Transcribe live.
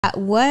At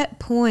what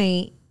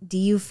point do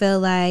you feel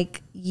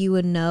like you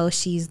would know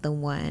she's the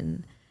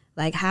one?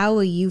 Like, how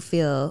will you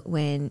feel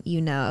when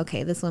you know,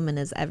 okay, this woman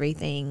is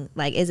everything?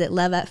 Like, is it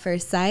love at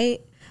first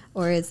sight,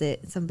 or is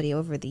it somebody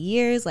over the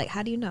years? Like,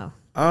 how do you know?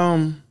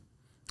 I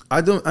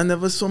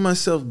never saw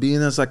myself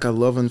being as like a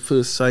love and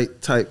first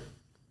sight type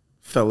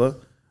fella.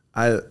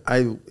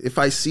 If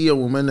I see a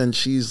woman and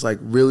she's like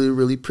really,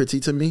 really pretty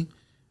to me,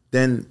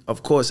 then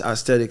of course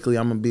aesthetically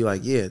I'm gonna be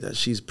like, yeah, that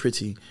she's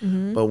pretty.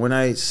 But when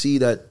I see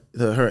that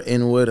her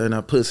inward and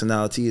her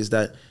personality is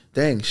that,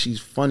 dang, she's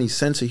funny.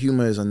 Sense of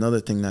humor is another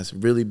thing that's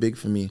really big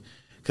for me,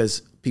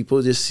 because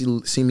people just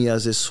see me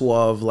as this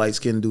suave,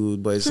 light-skinned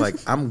dude, but it's like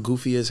I'm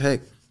goofy as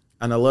heck.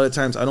 And a lot of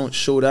times I don't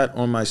show that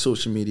on my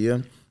social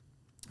media,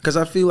 because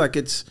I feel like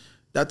it's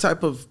that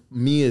type of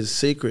me is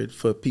sacred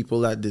for people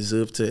that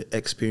deserve to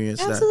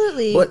experience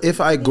Absolutely. that. But if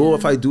I go,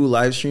 if I do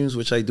live streams,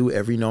 which I do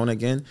every now and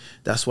again,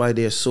 that's why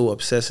they're so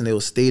obsessed, and they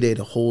will stay there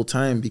the whole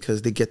time,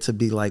 because they get to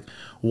be like,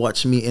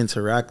 watch me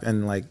interact,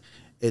 and like,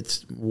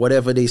 it's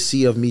whatever they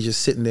see of me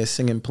just sitting there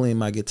singing, playing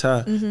my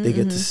guitar, they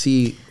get to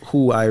see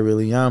who I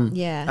really am.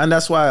 Yeah. And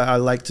that's why I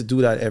like to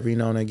do that every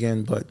now and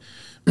again. But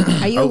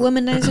are you a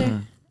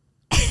womanizer?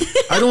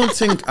 I don't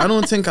think I'm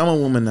a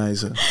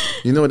womanizer.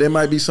 You know, there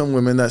might be some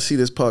women that see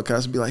this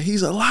podcast and be like,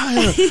 he's a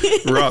liar.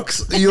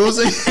 Rocks. You know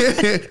what I'm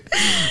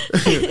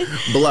saying?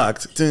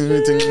 Blocked.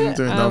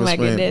 Oh my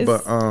goodness.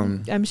 But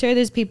I'm sure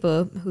there's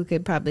people who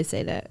could probably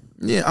say that.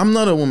 Yeah, I'm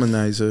not a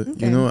womanizer.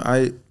 Okay. You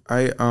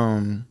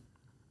know,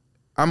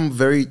 I'm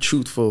very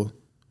truthful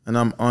and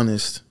I'm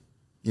honest.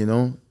 You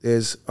know,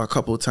 there's a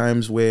couple of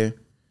times where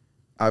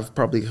I've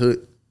probably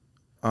hurt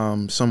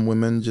some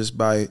women just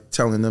by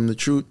telling them the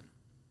truth.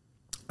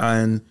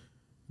 And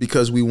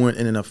because we weren't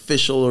in an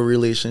official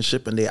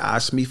relationship and they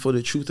asked me for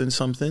the truth in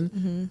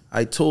something,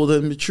 I told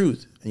them the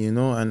truth, you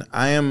know. And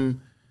I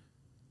am,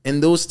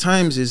 in those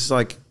times, it's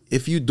like,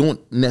 if you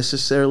don't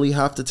necessarily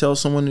have to tell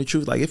someone the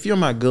truth, like if you're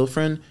my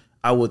girlfriend,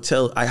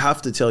 I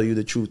have to tell you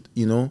the truth,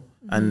 you know.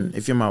 And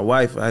if you're my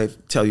wife, I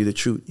tell you the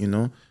truth, you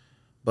know.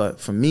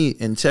 But for me,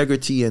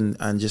 integrity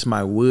and just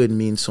my word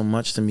means so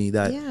much to me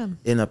that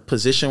in a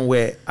position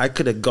where I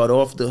could have got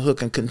off the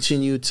hook and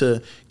continued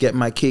to get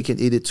my cake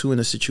and eat it too in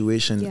a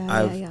situation,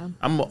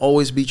 I'm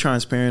always be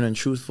transparent and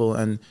truthful.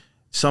 And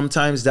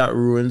sometimes that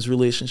ruins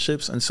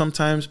relationships, and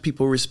sometimes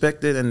people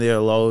respect it and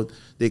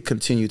they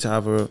continue to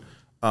have a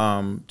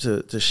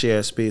to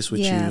share space with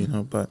you, you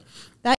know. But